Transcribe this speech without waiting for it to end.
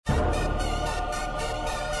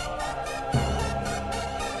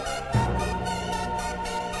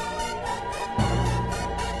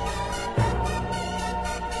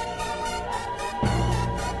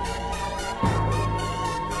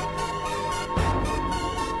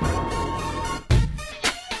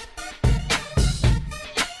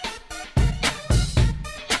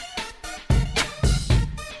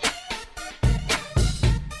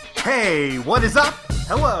Hey, what is up?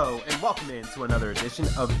 Hello, and welcome into another edition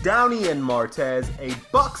of Downey and Martez, a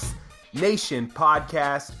Bucks Nation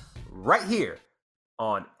podcast right here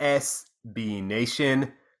on SB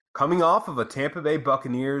Nation, coming off of a Tampa Bay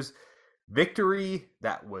Buccaneers victory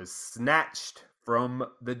that was snatched from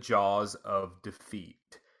the jaws of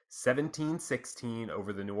defeat. 17-16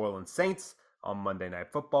 over the New Orleans Saints on Monday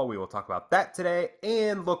Night Football. We will talk about that today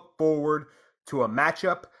and look forward to a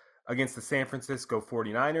matchup against the San Francisco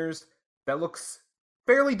 49ers that looks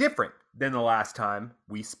fairly different than the last time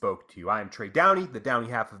we spoke to you. I am Trey Downey, the Downey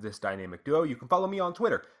half of this dynamic duo. You can follow me on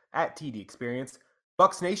Twitter at TDExperience.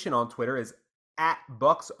 Bucks Nation on Twitter is at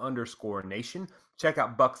Bucks_Nation. Check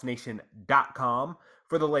out BucksNation.com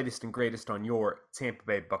for the latest and greatest on your Tampa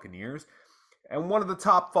Bay Buccaneers. And one of the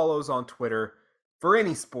top follows on Twitter for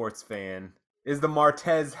any sports fan is the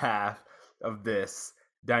Martez half of this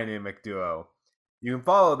dynamic duo. You can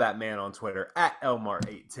follow that man on Twitter at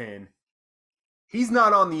Elmart810. He's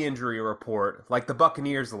not on the injury report like the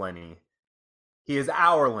Buccaneers Lenny. He is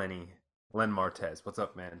our Lenny, Len Martez. What's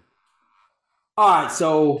up, man? All right,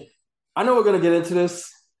 so I know we're going to get into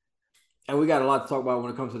this, and we got a lot to talk about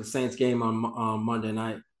when it comes to the Saints game on Monday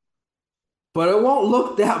night. But it won't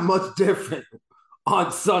look that much different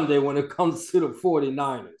on Sunday when it comes to the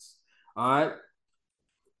 49ers. All right?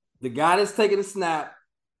 The guy that's taking a snap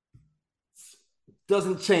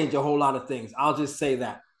doesn't change a whole lot of things. I'll just say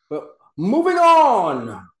that. But moving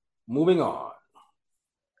on.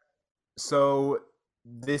 So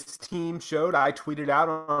this team showed, I tweeted out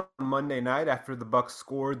on Monday night after the Bucks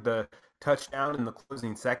scored the touchdown in the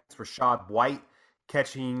closing seconds, Rachaad White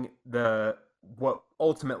catching what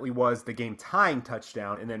ultimately was the game-tying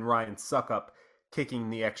touchdown, and then Ryan Succop kicking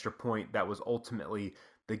the extra point that was ultimately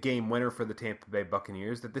the game winner for the Tampa Bay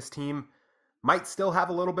Buccaneers, that this team might still have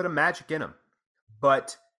a little bit of magic in them.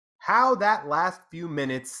 But how that last few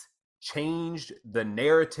minutes changed the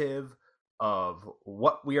narrative of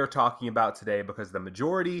what we are talking about today, because the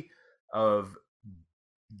majority of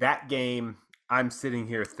that game, I'm sitting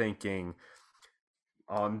here thinking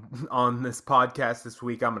on this podcast this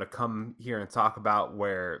week, I'm going to come here and talk about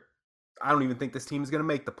where I don't even think this team is going to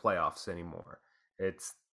make the playoffs anymore.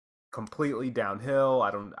 It's completely downhill.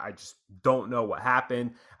 I just don't know what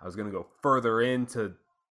happened. I was going to go further into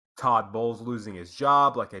Todd Bowles losing his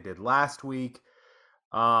job like I did last week.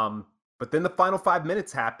 But then the final 5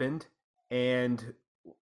 minutes happened, and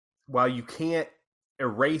while you can't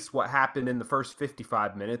erase what happened in the first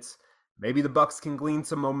 55 minutes, maybe the Bucks can glean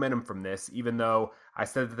some momentum from this, even though I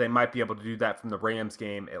said that they might be able to do that from the Rams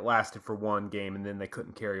game. It lasted for one game, and then they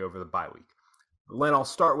couldn't carry over the bye week. Len, I'll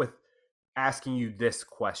start with asking you this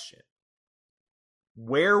question.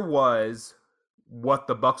 Where was what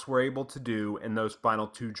the Bucks were able to do in those final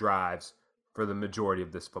two drives for the majority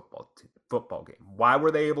of this football game? Why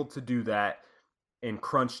were they able to do that in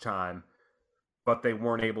crunch time, but they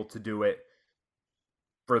weren't able to do it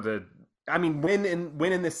for when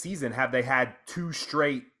in this season have they had two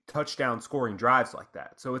straight touchdown scoring drives like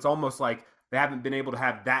that? So it's almost like they haven't been able to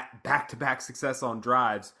have that back-to-back success on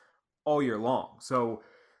drives all year long. So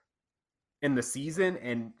in the season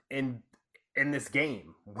and in this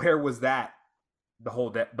game, where was that the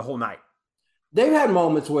whole night? They've had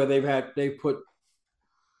moments where they've put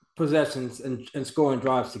possessions and scoring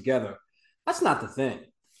drives together. That's not the thing.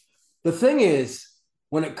 The thing is,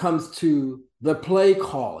 when it comes to the play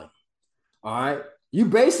calling, all right, you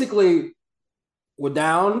basically were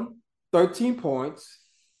down 13 points,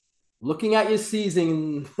 looking at your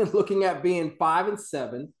season, looking at being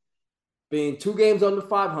 5-7, being 2 games under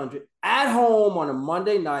 500, at home on a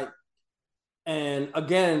Monday night, and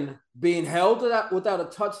again, being held without a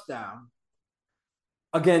touchdown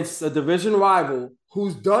against a division rival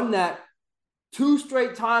who's done that 2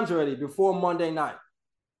 straight times already before Monday night.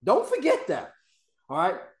 Don't forget that. All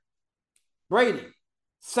right. Brady,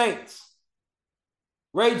 Saints,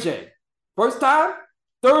 Ray J. First time,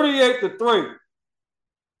 38-3.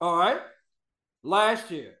 All right.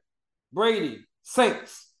 Last year, Brady,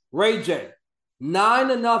 Saints, Ray J.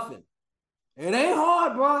 9-0. It ain't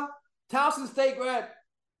hard, bro. Towson State grad.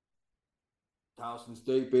 Towson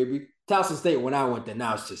State, baby. Towson State, when I went there,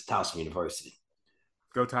 now it's just Towson University.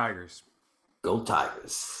 Go Tigers. Go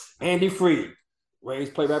Tigers. Andy Freed, Rays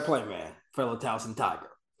play-by-play man, fellow Towson Tiger.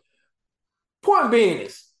 Point being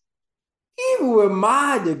is, even with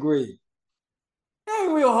my degree, it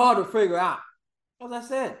ain't real hard to figure out. As I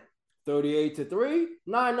said, 38-3,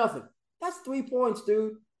 9-0. That's 3 points,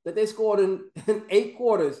 dude, that they scored in 8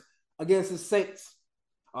 quarters against the Saints.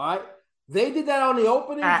 All right? They did that on the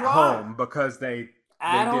opening drive. At home, because they did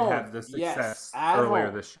have the success earlier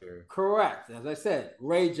this year. Correct. As I said,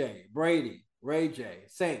 Ray J, Brady, Ray J,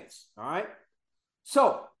 Saints. All right.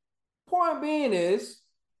 So, point being is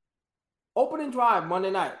opening drive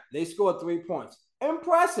Monday night, they scored 3 points.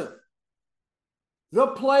 Impressive. The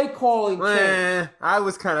play calling change. I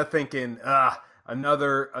was kind of thinking,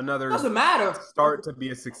 another Doesn't matter. start to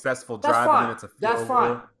be a successful That's drive, and fine. then it's a That's field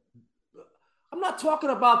fine. goal. I'm not talking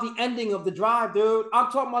about the ending of the drive, dude. I'm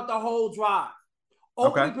talking about the whole drive.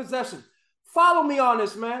 Opening possession. Follow me on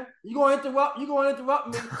this, man. You're gonna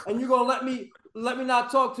interrupt me, and you're gonna let me not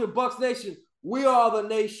talk to Bucks Nation. We are the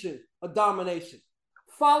nation of domination.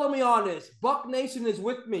 Follow me on this. Buck Nation is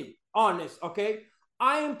with me on this, okay?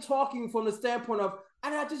 I am talking from the standpoint of,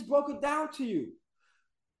 and I just broke it down to you.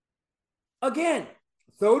 Again,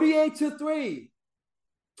 38-3,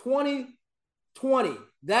 2020,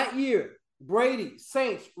 that year, Brady,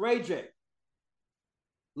 Saints, Ray J.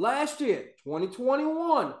 Last year,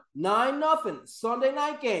 2021, 9-0, Sunday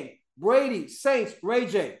night game, Brady, Saints, Ray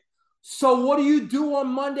J. So what do you do on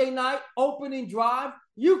Monday night, opening drive?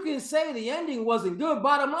 You can say the ending wasn't good.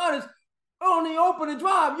 Bottom line is, on the opening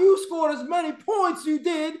drive, you scored as many points you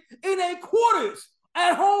did in 8 quarters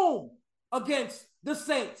at home against the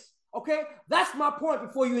Saints. Okay? That's my point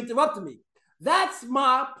before you interrupted me. That's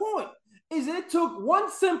my point, is it took one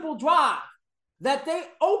simple drive that they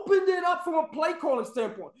opened it up from a play calling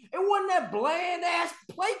standpoint. It wasn't that bland ass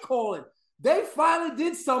play calling. They finally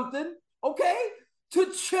did something, okay,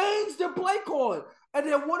 to change the play calling. And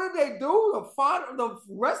then what did they do? The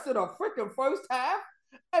rest of the freaking first half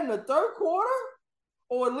and the third quarter,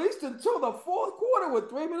 or at least until the fourth quarter with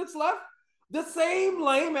 3 minutes left, the same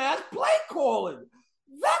lame ass play calling.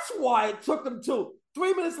 That's why it took them till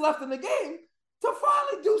 3 minutes left in the game to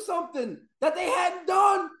finally do something that they hadn't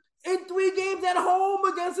done in 3 games at home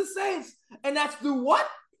against the Saints. And that's do what?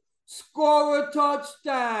 Score a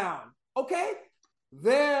touchdown. Okay?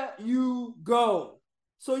 There you go.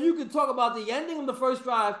 So you can talk about the ending of the first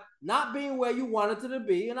drive not being where you wanted it to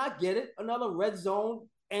be, and I get it. Another red zone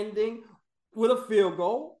ending with a field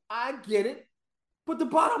goal. I get it. But the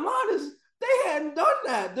bottom line is they hadn't done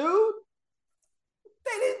that, dude.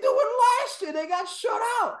 They didn't do it last year. They got shut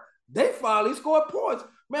out. They finally scored points.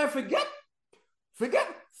 Man, forget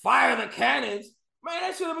fire the cannons. Man,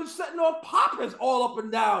 they should have been setting off poppers all up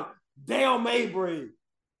and down Dale Mabry.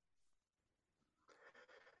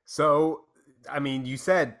 So, I mean, you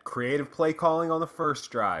said creative play calling on the first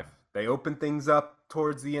drive. They opened things up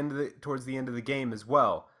towards the end of the game as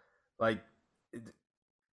well. Like,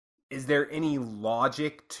 is there any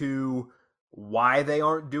logic to why they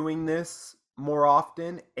aren't doing this more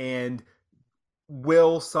often? And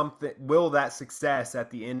will that success at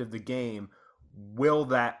the end of the game, will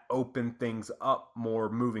that open things up more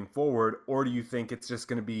moving forward, or do you think it's just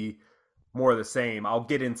going to be more of the same? I'll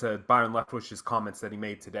get into Byron Leftwich's comments that he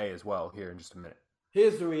made today as well here in just a minute.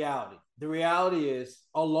 Here's the reality. The reality is,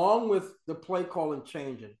 along with the play calling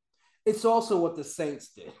changing, it's also what the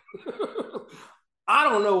Saints did. I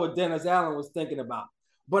don't know what Dennis Allen was thinking about,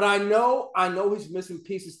 but I know he's missing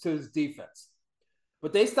pieces to his defense.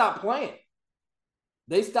 But they stopped playing.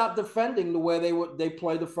 They stopped defending the way they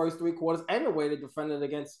played the first 3 quarters, and the way they defended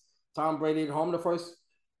against Tom Brady at home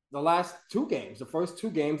the last 2 games, the first 2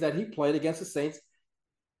 games that he played against the Saints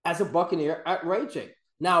as a Buccaneer at Ray J.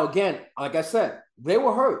 Now, again, like I said, they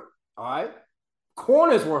were hurt, all right?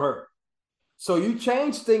 Corners were hurt. So you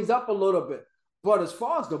change things up a little bit. But as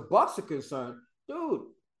far as the Bucs are concerned, dude,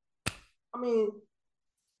 I mean,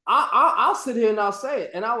 I'll sit here and I'll say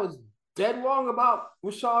it. And I was dead wrong about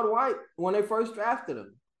Rachaad White when they first drafted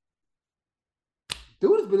him.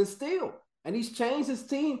 Dude has been a steal. And he's changed his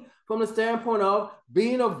team from the standpoint of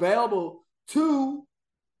being available to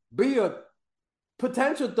be a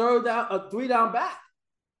potential 3-down back.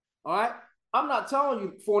 All right? I'm not telling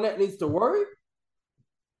you Fournette needs to worry,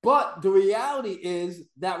 but the reality is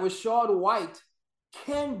that Rachaad White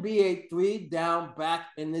can be a 3-down back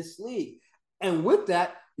in this league. And with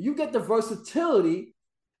that, you get the versatility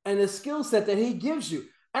and the skill set that he gives you.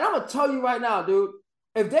 And I'm going to tell you right now, dude,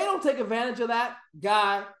 if they don't take advantage of that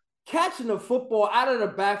guy catching the football out of the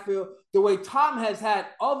backfield the way Tom has had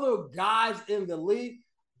other guys in the league,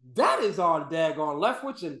 that is on daggone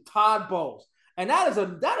Leftwich and Todd Bowles. And that is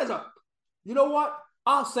a, you know what?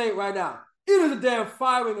 I'll say it right now. It is a damn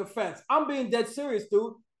firing offense. I'm being dead serious,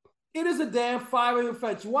 dude. It is a damn firing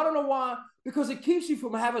offense. You want to know why? Because it keeps you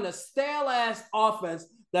from having a stale-ass offense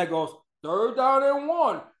that goes 3rd down and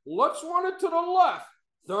 1. Let's run it to the left.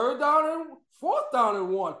 3rd down and 4th down and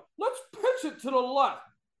 1. Let's pitch it to the left.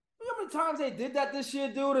 You know how many times they did that this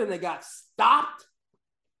year, dude, and they got stopped?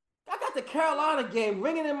 I got the Carolina game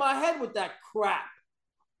ringing in my head with that crap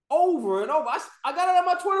over and over. I got it on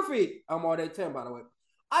my Twitter feed. I'm on day 10, by the way.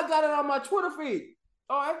 I got it on my Twitter feed.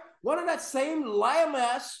 All right. One of that same lame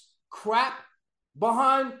ass crap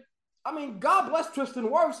behind. I mean, God bless Tristan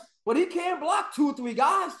Wirfs, but he can't block 2 or 3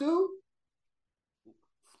 guys, dude.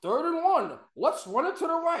 3rd and 1. Let's run it to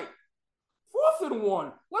the right. 4th and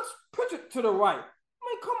 1. Let's pitch it to the right. I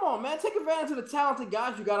mean, come on, man. Take advantage of the talented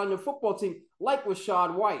guys you got on your football team, like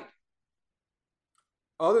Rachaad White.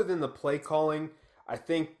 Other than the play calling, I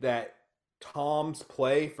think that Tom's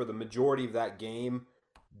play for the majority of that game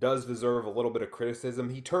does deserve a little bit of criticism.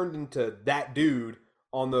 He turned into that dude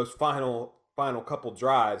on those final couple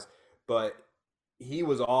drives, but he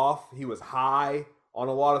was off. He was high on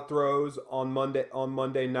a lot of throws on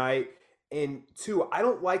Monday night. And 2, I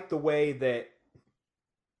don't like the way that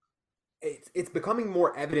it's becoming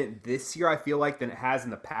more evident this year, I feel like, than it has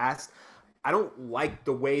in the past. I don't like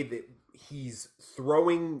the way that he's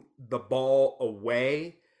throwing the ball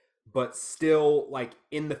away, but still like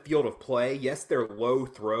in the field of play. Yes, they're low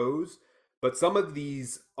throws, but some of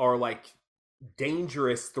these are like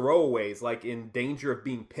dangerous throwaways, like in danger of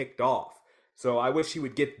being picked off. So I wish he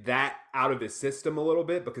would get that out of his system a little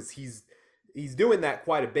bit, because he's doing that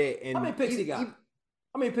quite a bit. And how many picks he got?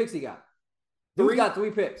 How many picks he got? 3. He got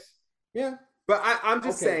 3 picks. Yeah, but I'm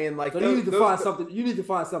just saying, like, so you need to find something. You need to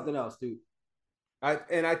find something else, dude.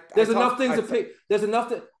 There's enough things to pick. There's enough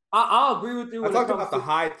that I'll agree with you. I talked about the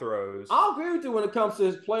high throws. I'll agree with you when it comes to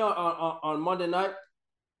his play on Monday night,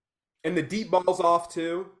 and the deep balls off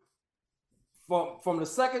too. From the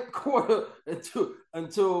second quarter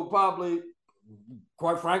until probably,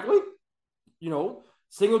 quite frankly,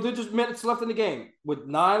 single digit minutes left in the game, with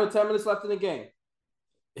 9 or 10 minutes left in the game.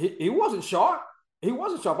 He wasn't sharp. He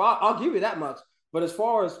wasn't sharp. I'll give you that much. But as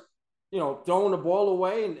far as, throwing the ball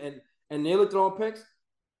away and nearly throwing picks,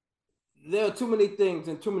 there are too many things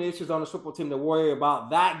and too many issues on the football team to worry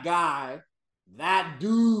about that guy, that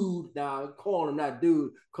dude. Now, I'm calling him that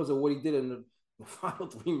dude because of what he did in the final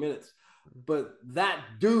 3 minutes. But that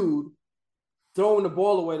dude throwing the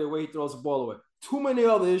ball away the way he throws the ball away. Too many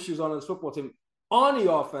other issues on this football team on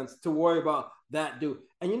the offense to worry about that dude.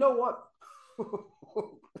 And you know what?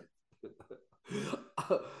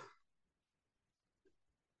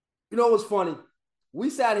 You know what's funny? We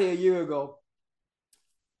sat here a year ago,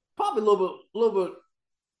 probably a little bit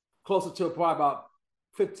closer to probably about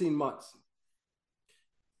 15 months.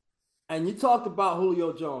 And you talked about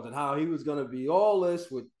Julio Jones and how he was going to be all this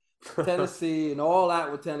with Tennessee and all that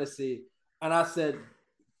with Tennessee. And I said,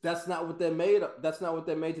 that's not what they're made of. That's not what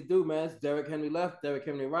they're made to do, man. It's Derrick Henry left, Derrick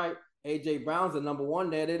Henry right. A.J. Brown's the number 1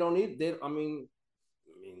 there. They don't need – they're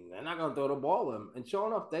not going to throw the ball at him. And sure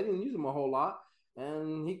enough, they didn't use him a whole lot.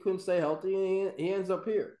 And he couldn't stay healthy, and he ends up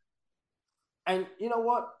here. And you know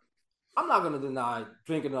what? I'm not going to deny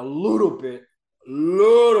drinking a little bit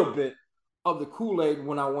of the Kool-Aid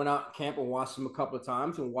when I went out camp and watched him a couple of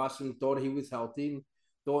times and watched him, thought he was healthy, and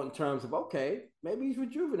thought in terms of, okay, maybe he's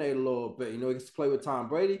rejuvenated a little bit. He gets to play with Tom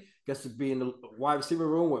Brady, gets to be in the wide receiver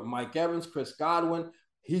room with Mike Evans, Chris Godwin.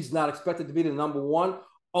 He's not expected to be the number 1,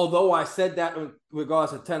 although I said that in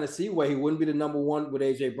regards to Tennessee, where he wouldn't be the number 1 with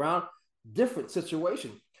A.J. Brown. Different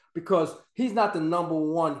situation, because he's not the number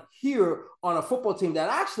 1 here on a football team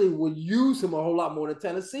that actually would use him a whole lot more than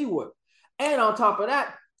Tennessee would. And on top of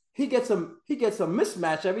that, he gets a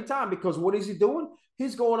mismatch every time, because what is he doing?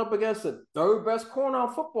 He's going up against the 3rd best corner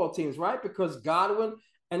on football teams, right? Because Godwin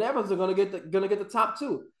and Evans are going to get the top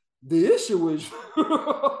 2. The issue is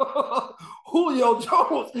Julio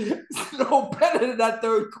Jones is no better than that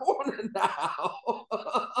 3rd corner now.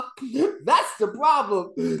 That's the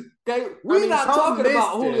problem. Okay, we're not talking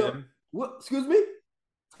about Julio. What, excuse me?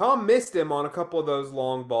 Tom missed him on a couple of those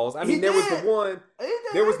long balls. I mean, there was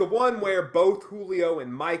the one where both Julio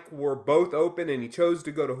and Mike were both open, and he chose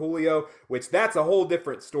to go to Julio, which that's a whole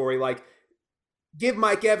different story. Like, give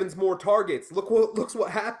Mike Evans more targets. Look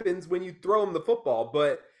what happens when you throw him the football.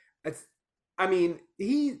 But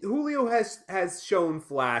Julio has shown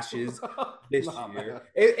flashes this year.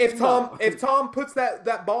 If Tom puts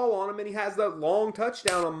that ball on him and he has that long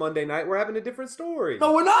touchdown on Monday night, we're having a different story.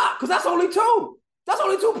 No, we're not, because that's only 2. That's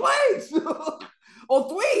only 2 plays. Or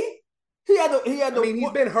 3.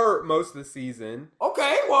 He's been hurt most of the season.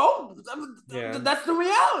 Okay, well, that's the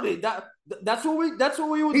reality. That's what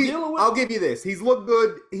we were dealing with. I'll give you this. He's looked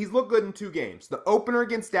good. He's looked good in 2 games: the opener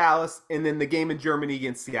against Dallas, and then the game in Germany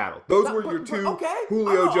against Seattle. Those were your 2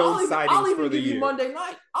 Julio Jones sightings I'll even for the give year. You Monday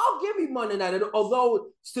night. I'll give you Monday night.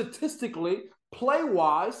 Although statistically,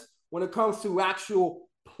 play-wise, when it comes to actual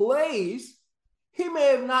plays, he may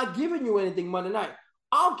have not given you anything Monday night.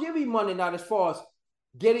 I'll give you Monday night as far as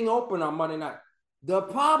getting open on Monday night. The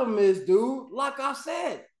problem is, dude, like I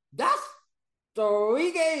said, that's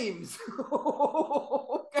 3 games.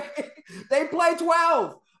 Okay, they play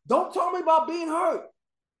 12. Don't tell me about being hurt.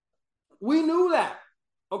 We knew that.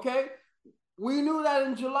 Okay, we knew that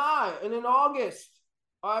in July and in August.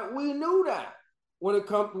 All right, we knew that. When it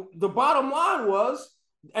comes, the bottom line was,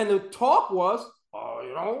 and the talk was,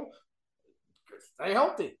 stay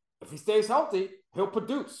healthy. If he stays healthy, he'll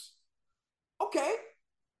produce. Okay,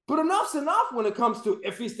 but enough's enough when it comes to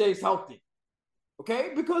if he stays healthy.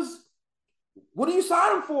 Okay, because what do you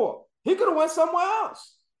sign him for? He could have went somewhere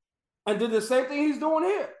else and did the same thing he's doing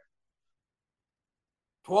here.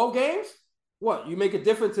 12 games? What? You make a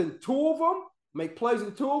difference in 2 of them, make plays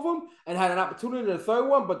in 2 of them, and had an opportunity in the 3rd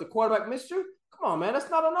one, but the quarterback missed you? Come on, man.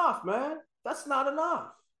 That's not enough, man. That's not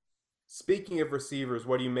enough. Speaking of receivers,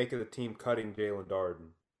 what do you make of the team cutting Jalen Darden?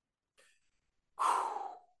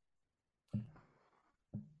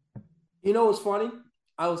 You know what's funny?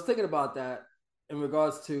 I was thinking about that in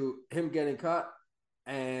regards to him getting cut,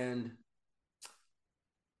 and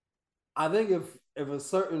I think if a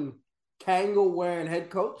certain Kangol-wearing head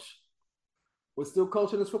coach was still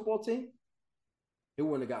coaching this football team, he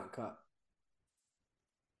wouldn't have gotten cut.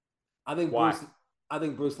 I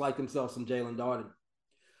think Bruce liked himself some Jalen Darden.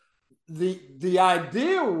 The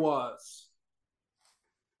idea was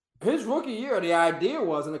his rookie year. The idea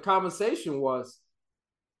was, and the conversation was,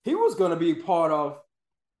 he was going to be part of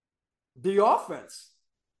the offense.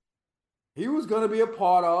 He was going to be a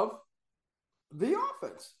part of the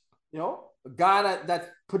offense. You know, a guy that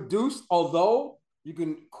produced, although you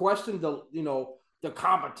can question the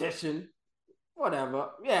competition, whatever.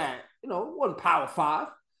 Yeah, it wasn't Power 5,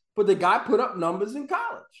 but the guy put up numbers in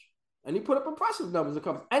college. And he put up impressive numbers in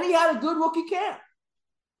college. And he had a good rookie camp.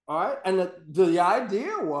 All right. And the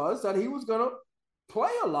idea was that he was going to play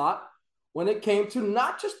a lot when it came to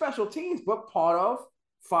not just special teams, but part of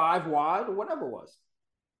 5 wide or whatever it was.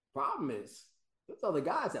 Problem is, there's other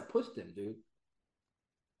guys that pushed him, dude.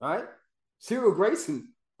 All right? Cyril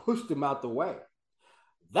Grayson pushed him out the way.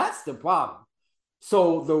 That's the problem.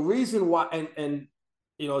 So the reason why, and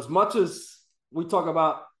as much as we talk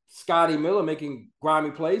about Scotty Miller making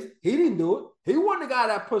grimy plays, he didn't do it. He wasn't the guy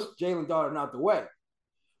that pushed Jalen Darden out the way.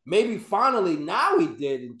 Maybe finally now he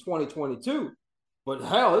did in 2022. But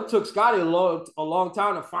hell, it took Scotty a long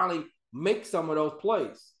time to finally make some of those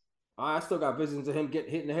plays. I still got visions of him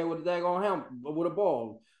getting hit in the head with a daggone helmet with a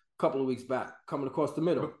ball a couple of weeks back, coming across the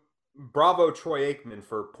middle. Bravo Troy Aikman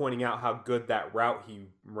for pointing out how good that route he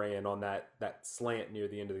ran on that slant near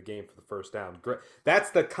the end of the game for the first down.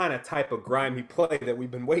 That's the kind of type of grimy play that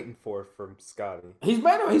we've been waiting for from Scotty. He's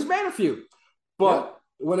made a few, but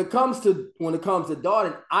when it comes to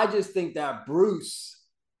Darden, I just think that Bruce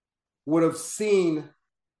would have seen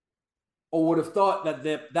or would have thought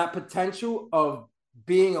that that potential of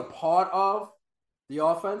being a part of the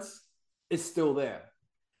offense is still there.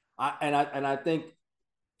 I think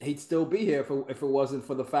he'd still be here if it wasn't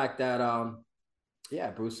for the fact that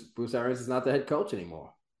Bruce Arians is not the head coach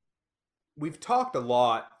anymore. We've talked a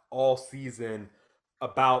lot all season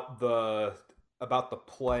about the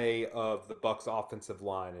play of the Bucs offensive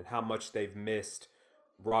line and how much they've missed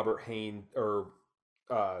Robert Haynes or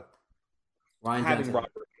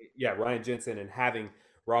Ryan Jensen and having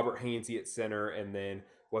Robert Hainsey at center, and then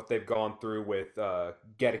what they've gone through with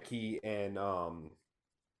Gedeke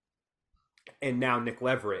and now Nick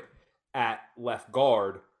Leverett at left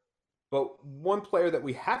guard. But one player that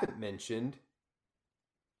we haven't mentioned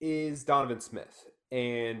is Donovan Smith.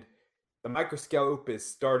 And the microscope is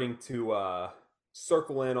starting to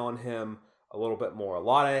circle in on him a little bit more. A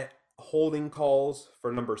lot of holding calls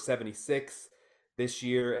for number 76 this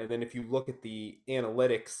year. And then if you look at the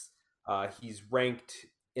analytics, he's ranked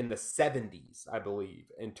in the 70s, I believe,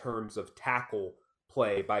 in terms of tackle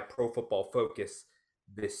play by Pro Football Focus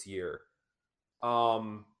this year.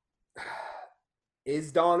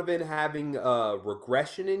 Is Donovan having a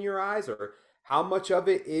regression in your eyes, or how much of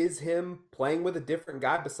it is him playing with a different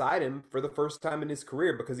guy beside him for the first time in his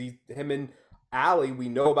career? Because him and Allie, we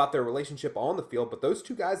know about their relationship on the field, but those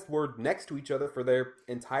two guys were next to each other for their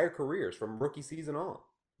entire careers from rookie season on.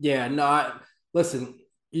 Yeah, no, listen,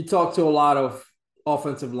 you talk to a lot of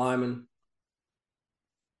offensive linemen,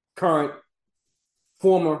 current,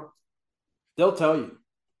 former, they'll tell you,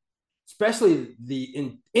 especially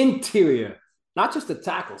the interior, not just the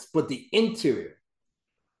tackles, but the interior.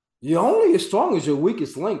 You're only as strong as your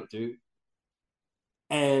weakest link, dude.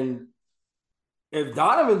 And if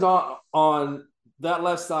Donovan's on that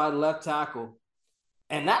left side, left tackle,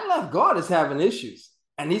 and that left guard is having issues,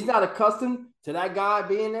 and he's not accustomed to that guy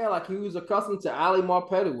being there like he was accustomed to Ali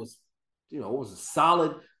Marpet, who was, was a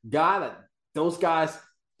solid guy. That those guys,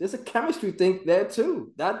 there's a chemistry thing there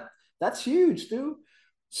too. That's huge, dude.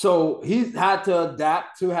 So he's had to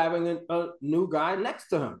adapt to having a new guy next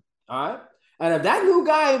to him. All right. And if that new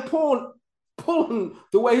guy ain't pulling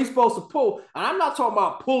the way he's supposed to pull, and I'm not talking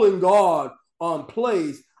about pulling guard on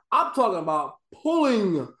plays, I'm talking about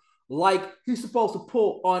pulling like he's supposed to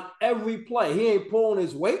pull on every play. He ain't pulling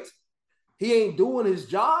his weight. He ain't doing his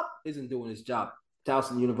job. Isn't doing his job.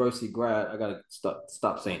 Towson University grad. I gotta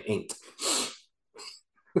stop saying ain't.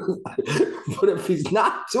 But if he's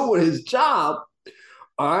not doing his job,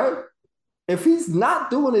 all right, if he's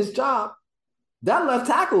not doing his job, that left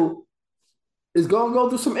tackle is going to go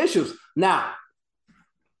through some issues. Now,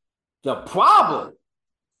 the problem,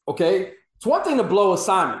 okay, it's one thing to blow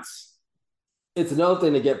assignments. It's another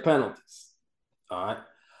thing to get penalties. All right.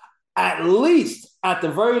 At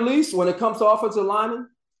the very least, when it comes to offensive linemen,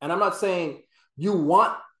 and I'm not saying you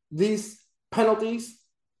want these penalties,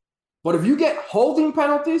 but if you get holding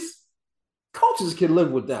penalties, coaches can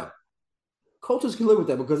live with them. Coaches can live with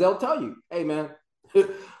that because they'll tell you, hey, man,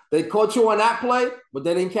 they caught you on that play, but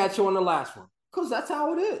they didn't catch you on the last one. Because that's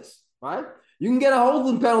how it is, right? You can get a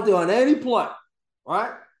holding penalty on any play,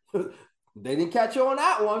 right? They didn't catch you on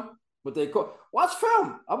that one, but they caught. Watch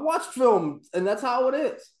film. I've watched film, and that's how it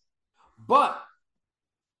is. But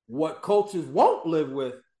what coaches won't live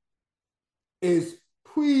with is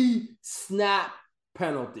pre-snap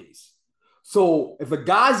penalties. So if a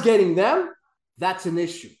guy's getting them, that's an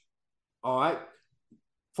issue. All right.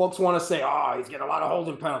 Folks want to say, oh, he's getting a lot of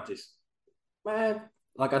holding penalties. Man,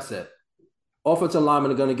 like I said, offensive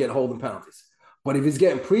linemen are going to get holding penalties. But if he's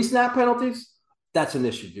getting pre-snap penalties, that's an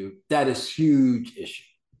issue, dude. That is huge issue.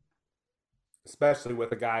 Especially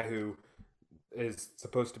with a guy who is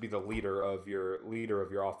supposed to be the leader of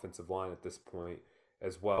your offensive line at this point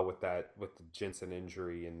as well, with the Jensen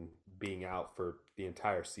injury and being out for the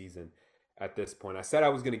entire season at this point. I said I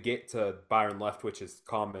was going to get to Byron Leftwich's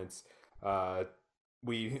comments.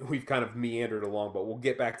 We've kind of meandered along, but we'll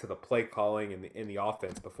get back to the play calling and the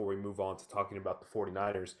offense before we move on to talking about the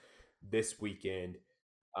 49ers this weekend.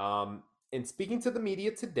 And speaking to the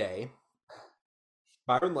media today,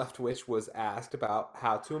 Byron Leftwich was asked about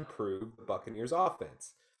how to improve the Buccaneers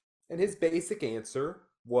offense. And his basic answer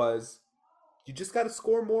was, you just got to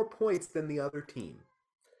score more points than the other team.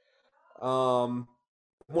 One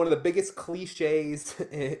of the biggest cliches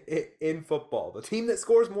in football. The team that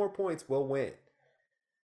scores more points will win.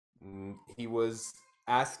 He was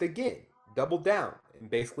asked again, doubled down, and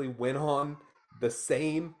basically went on the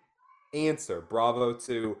same answer. Bravo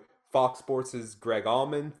to Fox Sports' Greg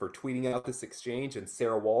Allman for tweeting out this exchange, and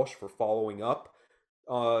Sarah Walsh for following up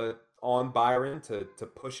on Byron to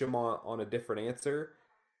push him on a different answer.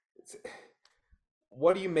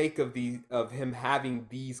 What do you make of him having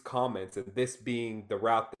these comments and this being the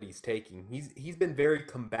route that he's taking? He's been very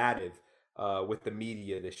combative with the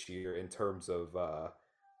media this year in terms of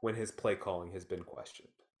when his play calling has been questioned.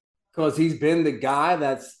 Because he's been the guy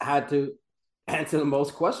that's had to answer the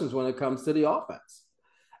most questions when it comes to the offense.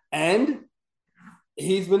 And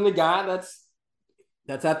he's been the guy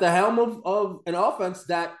that's at the helm of an offense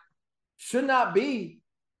that should not be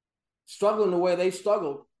struggling the way they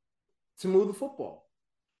struggled to move the football.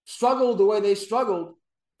 Struggled the way they struggled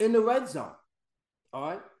in the red zone. All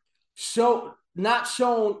right. Not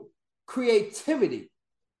shown creativity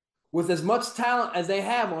with as much talent as they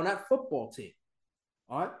have on that football team.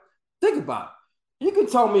 All right. Think about it. You can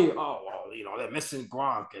tell me, oh, well, they're missing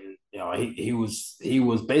Gronk, and he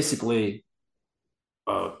was basically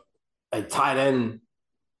a tight end,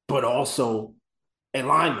 but also a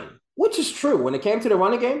lineman, which is true. When it came to the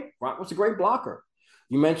running game, Gronk was a great blocker.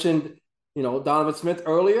 You mentioned, Donovan Smith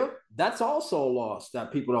earlier. That's also a loss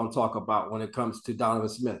that people don't talk about when it comes to Donovan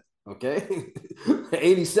Smith. Okay,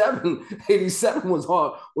 87 was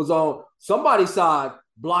on somebody's side,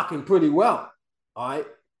 blocking pretty well. All right,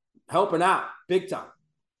 helping out big time.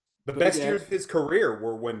 The best years of his career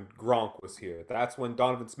were when Gronk was here. That's when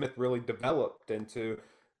Donovan Smith really developed into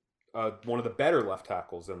one of the better left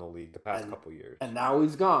tackles in the league the past couple years. And now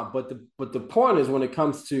he's gone. But the point is, when it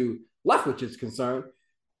comes to Leftwich is concerned,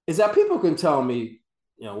 is that people can tell me,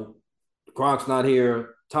 Gronk's not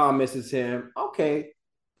here, Tom misses him. Okay,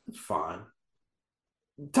 it's fine.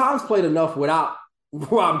 Tom's played enough without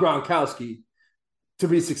Rob Gronkowski to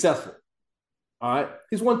be successful. All right,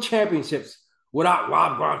 he's won championships without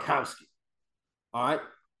Rob Gronkowski. All right.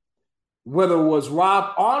 Whether it was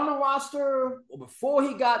Rob on the roster or before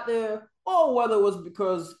he got there, or whether it was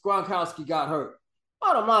because Gronkowski got hurt.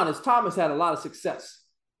 Bottom line is Thomas had a lot of success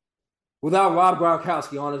without Rob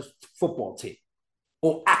Gronkowski on his football team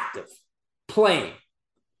or active, playing.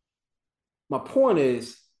 My point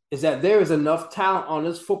is that there is enough talent on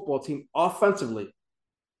this football team offensively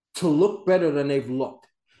to look better than they've looked.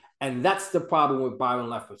 And that's the problem with Byron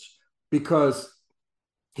Leftwich because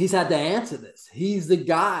he's had to answer this. He's the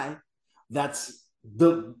guy that's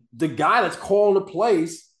the guy that's calling the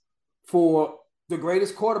plays for the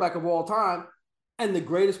greatest quarterback of all time, and the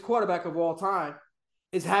greatest quarterback of all time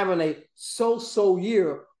is having a so-so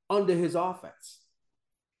year under his offense.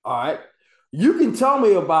 All right. You can tell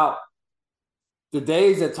me about the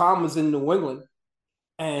days that Tom was in New England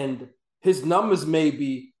and his numbers may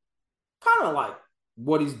be kind of like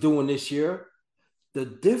what he's doing this year. The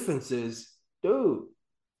difference is, dude,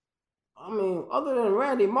 I mean, other than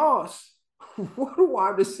Randy Moss, what a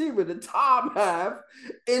wide receiver did Tom have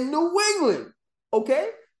in New England? Okay?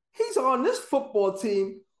 He's on this football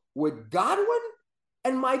team with Godwin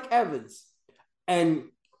and Mike Evans. And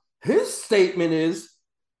his statement is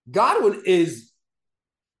Godwin is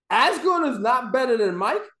as good as not better than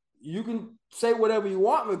Mike. You can say whatever you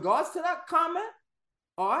want in regards to that comment.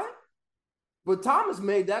 All right. But Thomas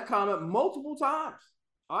made that comment multiple times.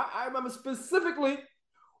 I remember specifically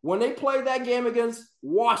when they played that game against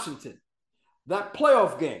Washington, that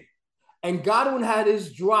playoff game, and Godwin had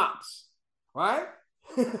his drops, right?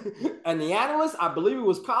 And the analyst, I believe it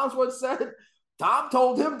was Collinsworth, said Tom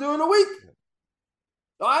told him during the week,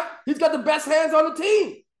 all right, he's got the best hands on the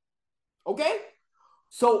team. Okay?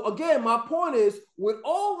 So again, my point is, with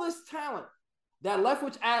all this talent that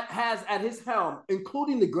Leftwich has at his helm,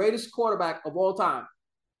 including the greatest quarterback of all time,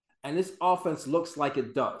 and this offense looks like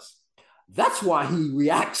it does. That's why he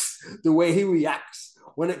reacts the way he reacts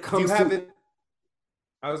when it comes to.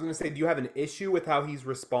 I was going to say, do you have an issue with how he's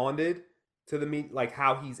responded to like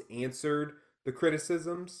how he's answered the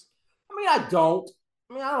criticisms? I mean, I don't.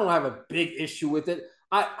 I don't have a big issue with it.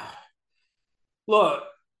 Look,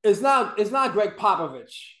 it's not Greg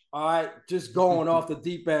Popovich, all right, just going off the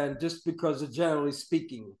deep end just because of generally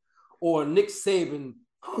speaking, or Nick Saban,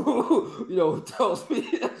 who tells me,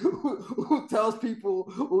 who tells people,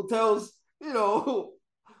 who tells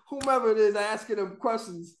whomever it is asking them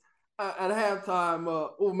questions at halftime,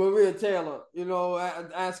 or Maria Taylor,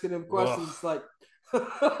 asking them questions. Ugh. Like,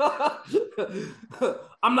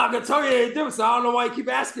 I'm not gonna tell you any difference. So I don't know why you keep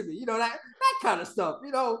asking me. That kind of stuff.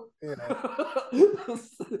 Yeah.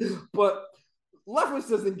 But Leftwich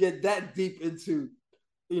doesn't get that deep into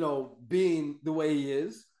being the way he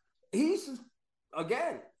is. He's just,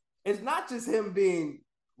 again, it's not just him being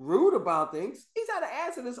rude about things. He's had to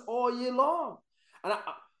answer this all year long, and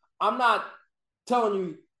I'm not telling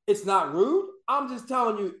you it's not rude. I'm just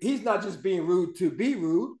telling you he's not just being rude to be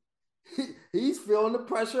rude. He's feeling the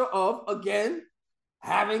pressure of, again,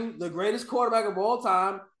 having the greatest quarterback of all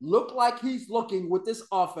time look like he's looking with this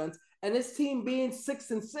offense and his team being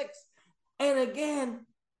 6-6. And again,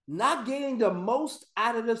 not getting the most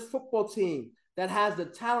out of this football team that has the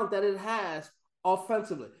talent that it has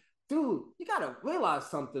offensively. Dude, you got to realize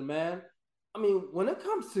something, man. I mean, when it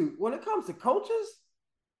comes to coaches,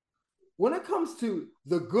 when it comes to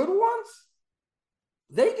the good ones,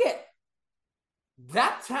 they get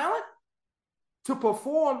that talent to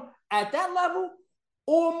perform at that level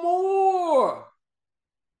or more.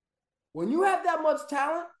 When you have that much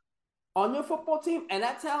talent on your football team and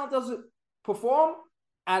that talent doesn't perform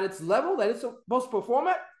at its level that it's supposed to perform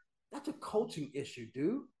at, that's a coaching issue,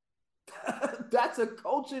 dude. That's a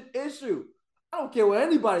coaching issue. I don't care what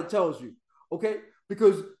anybody tells you, okay?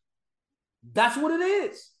 Because that's what it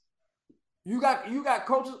is. You got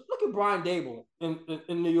coaches. Look at Brian Daboll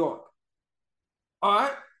in New York. All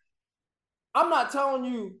right? I'm not telling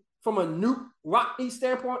you from a Newt Rockne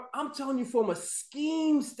standpoint. I'm telling you from a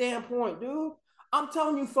scheme standpoint, dude. I'm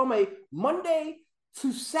telling you from a Monday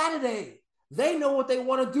to Saturday. They know what they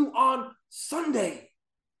want to do on Sunday.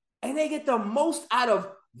 And they get the most out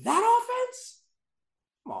of that offense?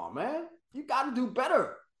 Come on, man. You got to do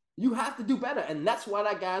better. You have to do better. And that's why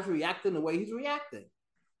that guy's reacting the way he's reacting.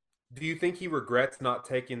 Do you think he regrets not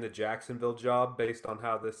taking the Jacksonville job based on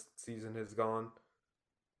how this season has gone?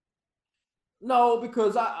 No,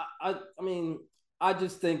 because I mean, I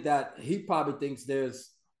just think that he probably thinks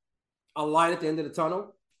there's a light at the end of the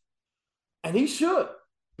tunnel. And he should.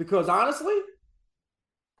 Because honestly,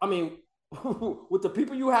 I mean, with the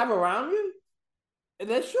people you have around you,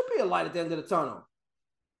 there should be a light at the end of the tunnel.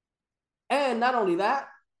 And not only that,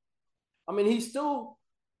 I mean, he's still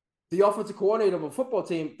the offensive coordinator of a football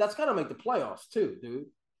team that's going to make the playoffs too, dude.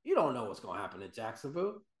 You don't know what's going to happen in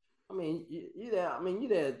Jacksonville. I mean, you're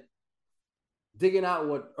there digging out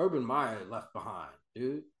what Urban Meyer left behind,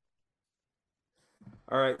 dude.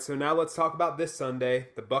 All right, so now let's talk about this Sunday.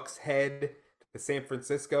 The Bucks head to San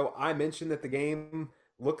Francisco. I mentioned that the game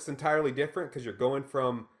looks entirely different because you're going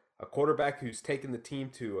from a quarterback who's taken the team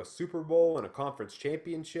to a Super Bowl and a conference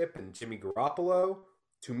championship and Jimmy Garoppolo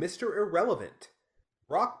to Mr. Irrelevant.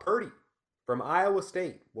 Brock Purdy from Iowa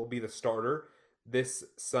State will be the starter this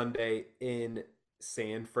Sunday in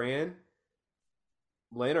San Fran.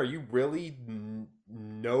 Len, are you really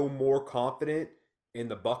no more confident in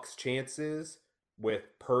the Bucks' chances with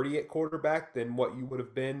Purdy at quarterback than what you would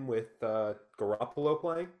have been with Garoppolo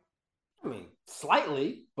playing? I mean,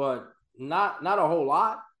 slightly, but not a whole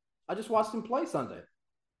lot. I just watched him play Sunday,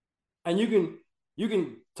 and you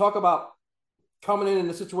can talk about coming in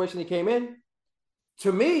the situation he came in.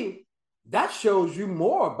 To me, that shows you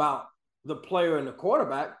more about the player and the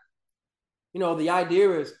quarterback. The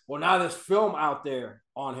idea is, well, now there's film out there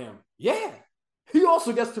on him. Yeah, he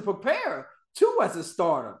also gets to prepare too as a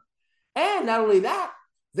starter, and not only that,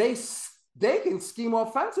 they they can scheme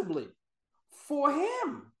offensively for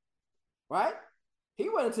him, right? He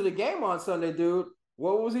went into the game on Sunday, dude.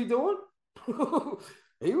 What was he doing?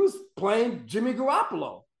 He was playing Jimmy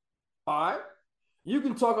Garoppolo. All right. You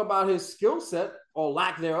can talk about his skill set or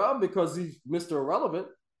lack thereof because he's Mr. Irrelevant.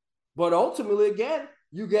 But ultimately, again,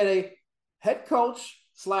 you get a head coach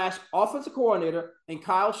 / offensive coordinator and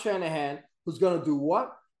Kyle Shanahan who's going to do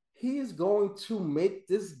what? He is going to make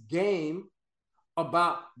this game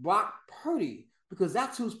about Brock Purdy because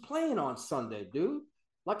that's who's playing on Sunday, dude.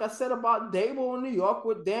 Like I said about Dable in New York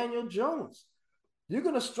with Daniel Jones. You're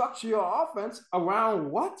going to structure your offense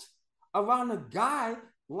around what? Around a guy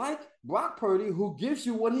like Brock Purdy who gives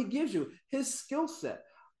you what he gives you, his skill set.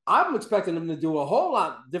 I'm expecting them to do a whole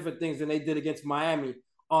lot different things than they did against Miami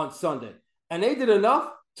on Sunday. And they did enough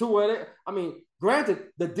to where granted,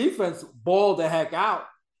 the defense balled the heck out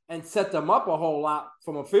and set them up a whole lot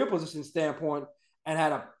from a field position standpoint and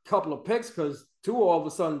had a couple of picks because Tua all of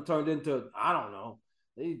a sudden turned into, I don't know,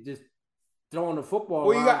 they just throwing the football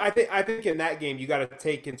Well, around. I think in that game you got to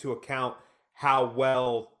take into account how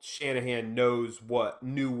well Shanahan knew what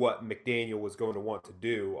McDaniel was going to want to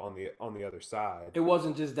do on the other side. It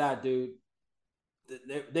wasn't just that, dude.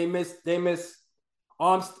 They missed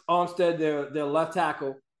Armstead, their left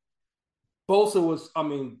tackle. Bosa was,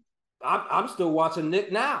 I'm still watching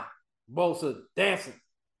Nick now. Bosa dancing,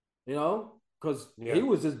 because he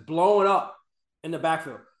was just blowing up in the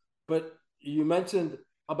backfield. But you mentioned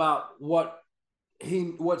about what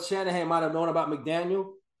Shanahan might have known about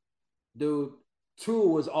McDaniel. Dude, Tua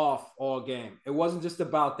was off all game. It wasn't just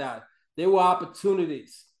about that. There were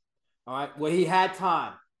opportunities, all right, where he had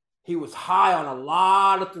time. He was high on a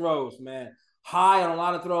lot of throws, man. High on a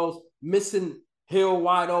lot of throws, missing Hill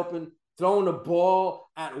wide open, throwing the ball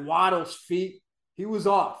at Waddle's feet. He was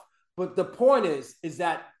off. But the point is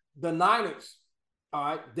that the Niners, all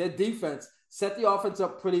right, their defense set the offense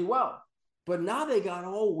up pretty well. But now they got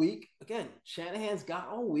all week. Again, Shanahan's got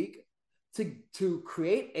all week to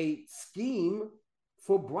create a scheme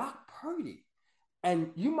for Brock Purdy.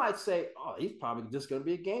 And you might say, oh, he's probably just going to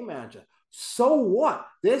be a game manager. So what?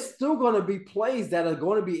 There's still going to be plays that are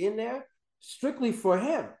going to be in there strictly for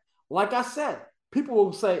him. Like I said, people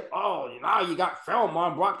will say, oh, you got film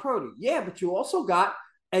on Brock Purdy. Yeah, but you also got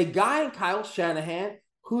a guy in Kyle Shanahan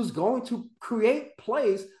who's going to create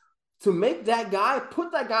plays to make that guy,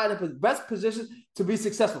 put that guy in the best position to be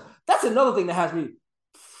successful. That's another thing that has me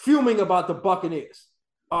fuming about the Buccaneers.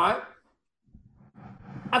 All right?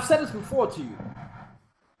 I've said this before to you.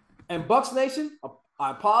 And Bucs Nation, I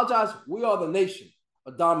apologize. We are the nation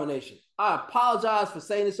of domination. I apologize for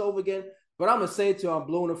saying this over again, but I'm going to say it to you, I'm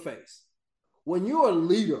blue in the face. When you're a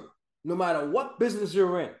leader, no matter what business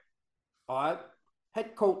you're in, all right,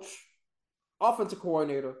 head coach, offensive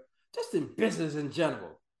coordinator, just in business in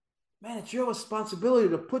general, man, it's your responsibility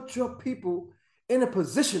to put your people in a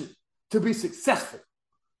position to be successful.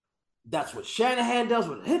 That's what Shanahan does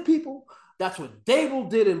with his people. That's what Dable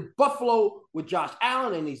did in Buffalo with Josh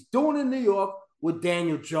Allen, and he's doing in New York with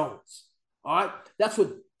Daniel Jones. All right? That's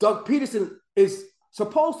what Doug Peterson is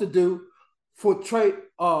supposed to do for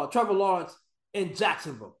Trevor Lawrence in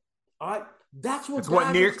Jacksonville. All right? That's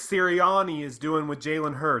what Nick Sirianni is doing with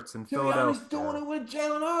Jalen Hurts in Philadelphia. Sirianni's doing it with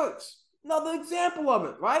Jalen Hurts. Another example of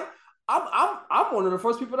it, right? I'm one of the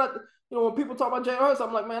first people that, when people talk about Jalen Hurts,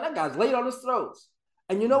 I'm like, man, that guy's late on his throws.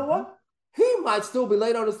 And you know what? He might still be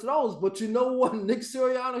late on his throws, but you know what Nick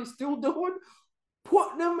Sirianni is still doing?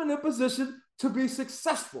 Putting him in a position to be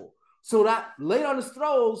successful so that late on his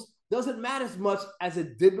throws doesn't matter as much as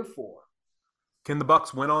it did before. Can the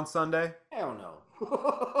Bucs win on Sunday? Hell no.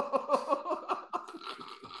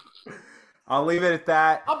 I'll leave it at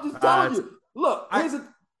that. I'm just telling you. Look, here's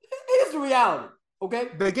the reality. Okay,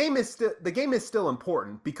 the game is still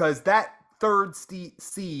important because that third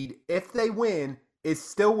seed, if they win, is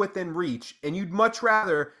still within reach, and you'd much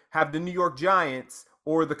rather have the New York Giants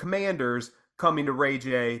or the Commanders coming to Ray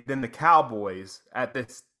J than the Cowboys at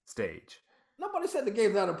this stage. Nobody said the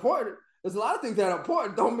game's not important. There's a lot of things that are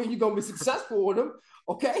important. Don't mean you're gonna be successful with them.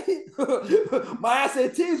 Okay, my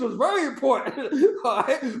SATs was very important. All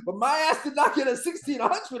right, but my ass did not get a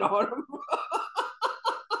 1600 on them.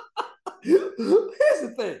 Here's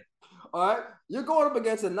the thing. All right, you're going up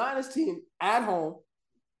against a Niners team at home,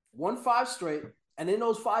 won 5 straight, and in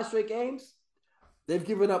those 5 straight games, they've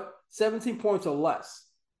given up 17 points or less.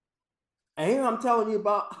 And here I'm telling you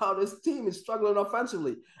about how this team is struggling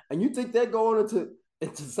offensively. And you think they're going into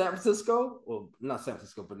San Francisco? Well, not San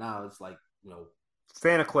Francisco, but now it's like,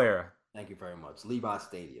 Santa Clara. Thank you very much. Levi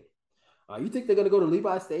Stadium. You think they're going to go to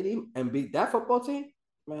Levi Stadium and beat that football team?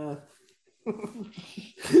 Man.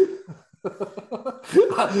 You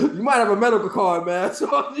might have a medical card, man.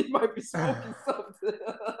 So you might be smoking something.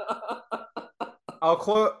 I'll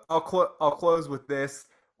close with this.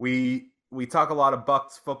 We talk a lot of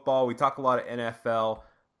Bucs football. We talk a lot of NFL.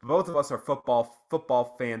 Both of us are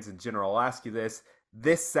football fans in general. I'll ask you this.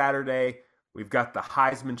 This Saturday, we've got the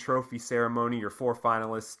Heisman Trophy ceremony. Your 4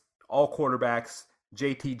 finalists, all quarterbacks.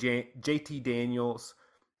 JT Daniels,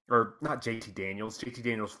 or not JT Daniels. JT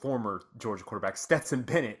Daniels, former Georgia quarterback. Stetson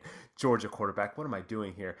Bennett, Georgia quarterback. What am I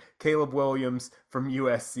doing here? Caleb Williams from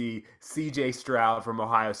USC. CJ Stroud from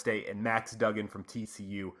Ohio State. And Max Duggan from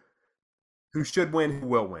TCU. Who should win? Who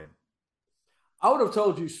will win? I would have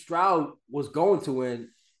told you Stroud was going to win,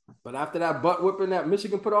 but after that butt whipping that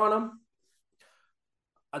Michigan put on him,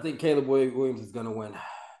 I think Caleb Williams is going to win.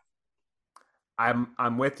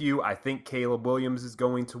 I'm with you. I think Caleb Williams is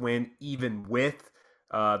going to win, even with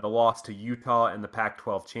the loss to Utah in the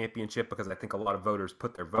Pac-12 championship, because I think a lot of voters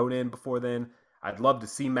put their vote in before then. I'd love to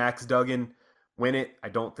see Max Duggan win it. I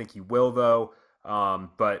don't think he will, though.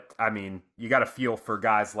 But, I mean, you got to feel for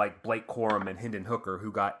guys like Blake Corum and Hendon Hooker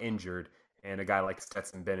who got injured, and a guy like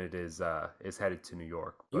Stetson Bennett is headed to New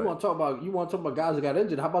York. But you want to talk about guys that got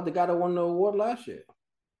injured? How about the guy that won the award last year?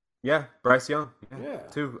 Yeah, Bryce Young. Yeah.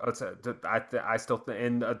 Too. I still think,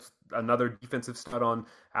 and another defensive stud on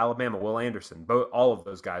Alabama, Will Anderson. All of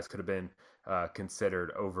those guys could have been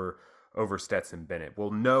considered over Stetson Bennett.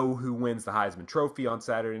 We'll know who wins the Heisman Trophy on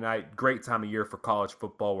Saturday night. Great time of year for college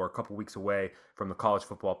football. We're a couple weeks away from the college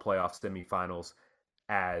football playoff semifinals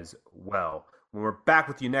as well. When we're back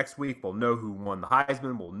with you next week, we'll know who won the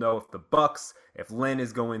Heisman. We'll know if Lynn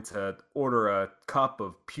is going to order a cup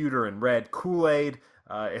of pewter and red Kool-Aid,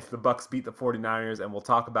 if the Bucs beat the 49ers, and we'll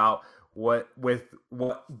talk about what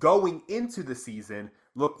going into the season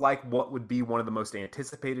looked like what would be one of the most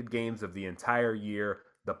anticipated games of the entire year.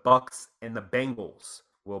 The Bucs and the Bengals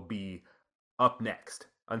will be up next.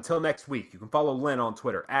 Until next week, you can follow Lynn on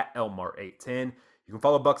Twitter at Elmar810. You can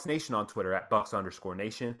follow Bucs Nation on Twitter at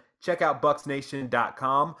Bucs_Nation. Check out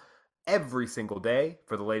BucsNation.com every single day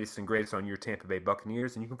for the latest and greatest on your Tampa Bay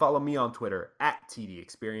Buccaneers. And you can follow me on Twitter at TD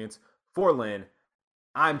Experience. For Lynn,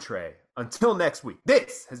 I'm Trey. Until next week,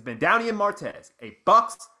 this has been Downey and Martez, a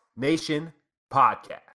Bucs Nation podcast.